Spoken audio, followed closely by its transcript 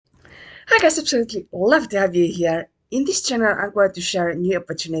Hi guys, absolutely love to have you here. In this channel, I'm going to share new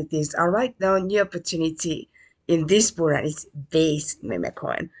opportunities. Right now, new opportunity in this bull is base meme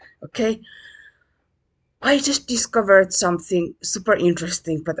coin. Okay, I just discovered something super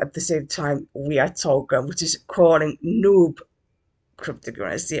interesting, but at the same time weird token, which is calling nOoB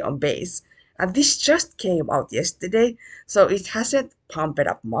cryptocurrency on base. And this just came out yesterday, so it hasn't pumped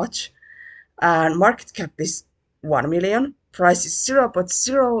up much. And market cap is 1 million, price is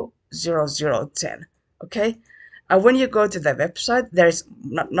 0.00010. Okay, and when you go to the website, there's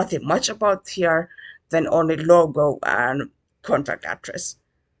nothing much about here than only logo and contract address.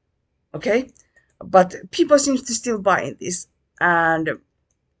 Okay, but people seem to still buying this, and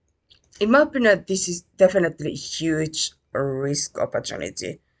in my opinion this is definitely a huge risk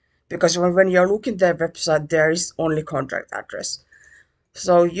opportunity, because when you're looking at the website there is only contract address.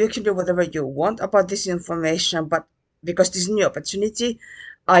 So you can do whatever you want about this information, but because this is new opportunity,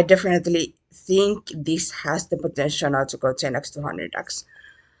 I definitely think this has the potential now to go 10x to 100x.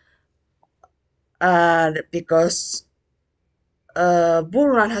 And because bull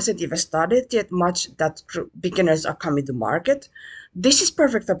run hasn't even started yet much, that beginners are coming to market, this is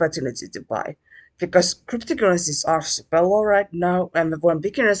perfect opportunity to buy, because cryptocurrencies are super low right now, and when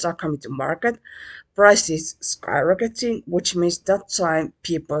beginners are coming to market, price is skyrocketing, which means that time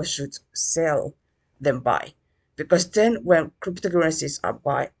people should sell than buy. Because then when cryptocurrencies are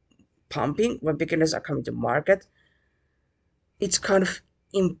pumping, when beginners are coming to market, it's kind of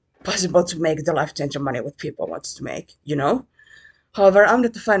impossible to make the life changer money what people want to make. However, I'm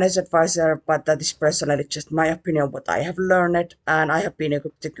not a finance advisor, but that is personally just my opinion, what I have learned, and I have been in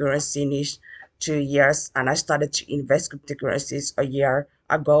cryptocurrency niche 2 years, and I started to invest cryptocurrencies a year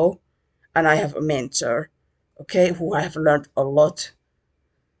ago, and I have a mentor, okay, who I have learned a lot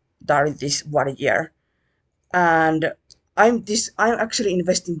during this 1 year. And I'm actually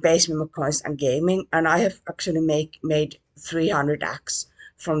investing base meme coins and gaming, and I have actually made 300x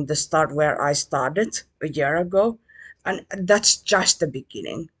from the start where I started a year ago, and that's just the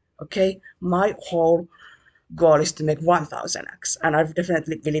beginning. Okay, my whole goal is to make 1000x, and I've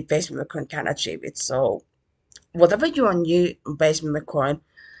definitely believe base meme coin can achieve it. So whatever you are new base meme coin,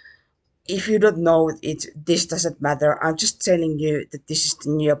 if you don't know it, this doesn't matter. I'm just telling you that this is the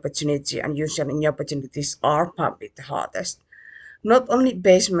new opportunity, and usually new opportunities are public the hardest. Not only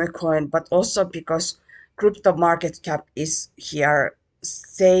base coin, but also because crypto market cap is here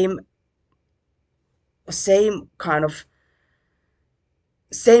same kind of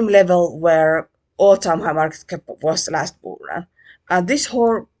same level where all-time high market cap was last bull run. And this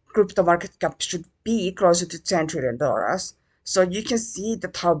whole crypto market cap should be closer to $10 trillion. So you can see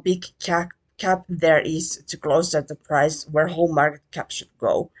that how big cap there is to close at the price where whole market cap should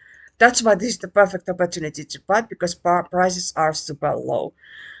go. That's why this is the perfect opportunity to buy, because prices are super low.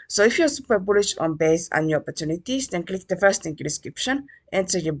 So if you're super bullish on base and new opportunities, then click the first link in the description,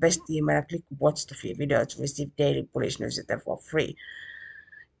 enter your best email, and click watch the free video to receive daily bullish newsletter for free.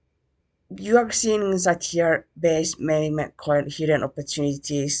 You are seeing inside here base many coin hidden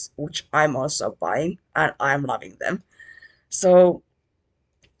opportunities, which I'm also buying and I'm loving them. So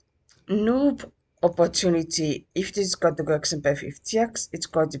noob opportunity, if this is going to go example 50x, it's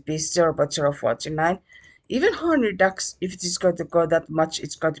going to be 0.049. Even 100x, if it is going to go that much,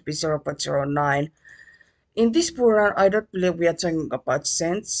 it's going to be 0.09. In this bull run, I don't believe we are talking about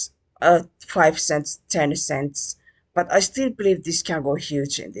cents, 5 cents, 10 cents, but I still believe this can go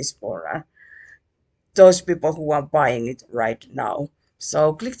huge in this bull run. Those people who are buying it right now.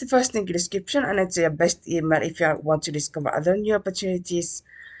 So click the first link in the description and enter your best email if you want to discover other new opportunities.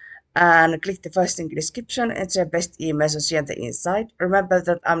 And click the first link in the description, enter your best email so see on the inside. Remember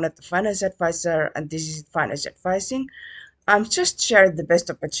that I'm not a finance advisor and this is finance advising. I'm just sharing the best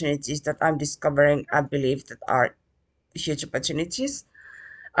opportunities that I'm discovering and believe that are huge opportunities.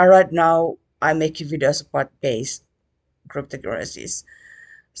 And right now I'm making videos about base cryptocurrencies.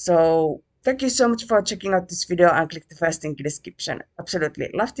 So thank you so much for checking out this video, and click the first link in the description. Absolutely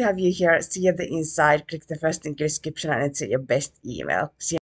love to have you here. See you at the inside. Click the first link in the description and enter your best email. See you